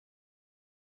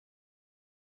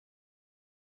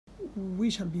we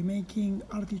shall be making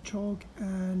artichoke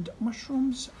and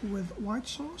mushrooms with white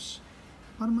sauce,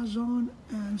 parmesan,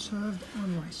 and served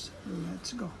on rice.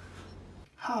 Let's go.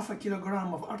 Half a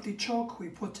kilogram of artichoke we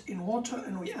put in water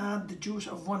and we add the juice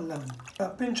of 1 lemon. A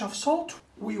pinch of salt.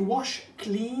 We wash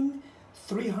clean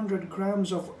 300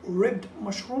 grams of ribbed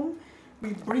mushroom.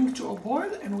 We bring to a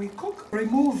boil and we cook.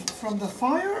 Remove from the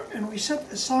fire and we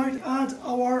set aside, add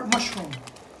our mushroom.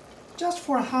 Just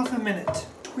for half a minute.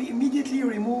 We immediately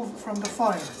remove from the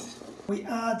fire. We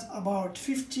add about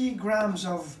 50 grams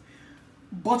of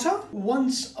butter.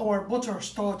 Once our butter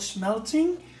starts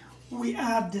melting, we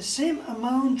add the same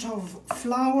amount of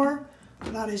flour,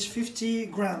 that is 50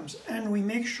 grams, and we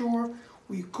make sure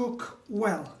we cook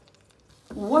well.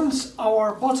 Once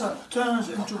our butter turns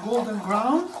into golden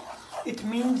brown, it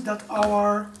means that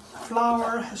our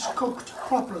flour has cooked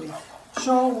properly.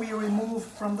 So we remove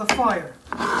from the fire.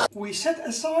 We set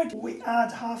aside, we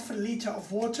add half a liter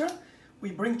of water.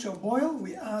 We bring to a boil,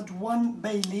 we add 1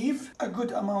 bay leaf, a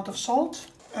good amount of salt,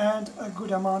 and a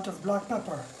good amount of black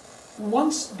pepper.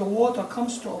 Once the water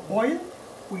comes to a boil,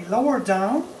 we lower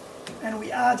down and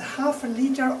we add half a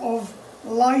liter of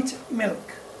light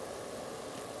milk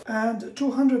and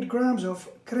 200 grams of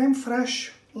crème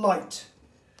fraîche light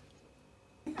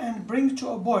and bring to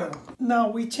a boil. Now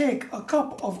we take a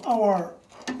cup of our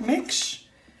mix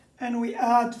and we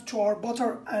add to our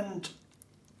butter and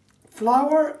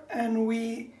flour and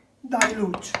we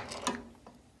dilute.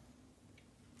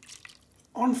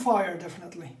 On fire,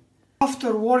 definitely.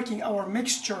 After working our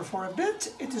mixture for a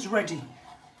bit, it is ready.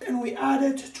 And we add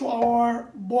it to our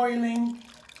boiling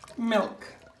milk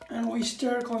and we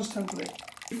stir constantly.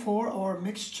 Before our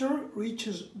mixture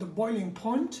reaches the boiling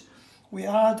point, we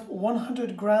add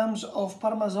 100 grams of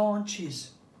parmesan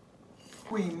cheese.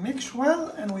 We mix well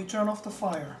and we turn off the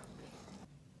fire.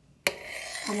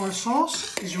 Our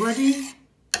sauce is ready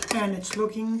and it's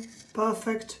looking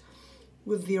perfect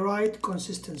with the right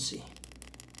consistency.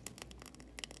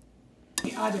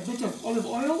 We add a bit of olive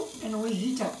oil and we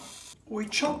heat up. We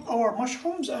chop our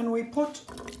mushrooms and we put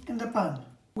in the pan.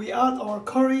 We add our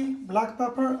curry, black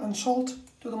pepper and salt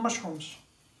to the mushrooms.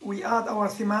 We add our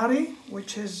thimari,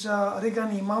 which is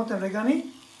regani, mountain regani.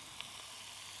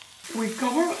 We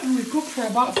cover and we cook for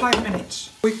about 5 minutes.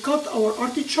 We cut our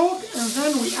artichoke and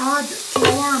then we add to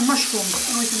our mushrooms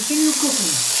and we continue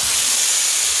cooking.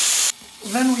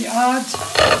 Then we add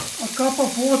a cup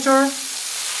of water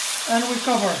and we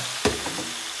cover.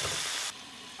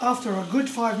 After a good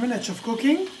 5 minutes of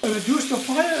cooking, we reduce the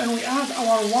fire and we add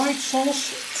our white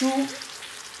sauce to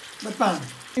the pan.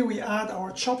 Here we add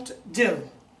our chopped dill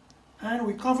and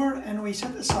we cover and we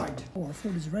set aside. Our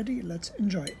food is ready, let's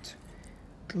enjoy it.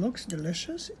 It looks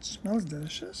delicious, it smells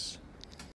delicious.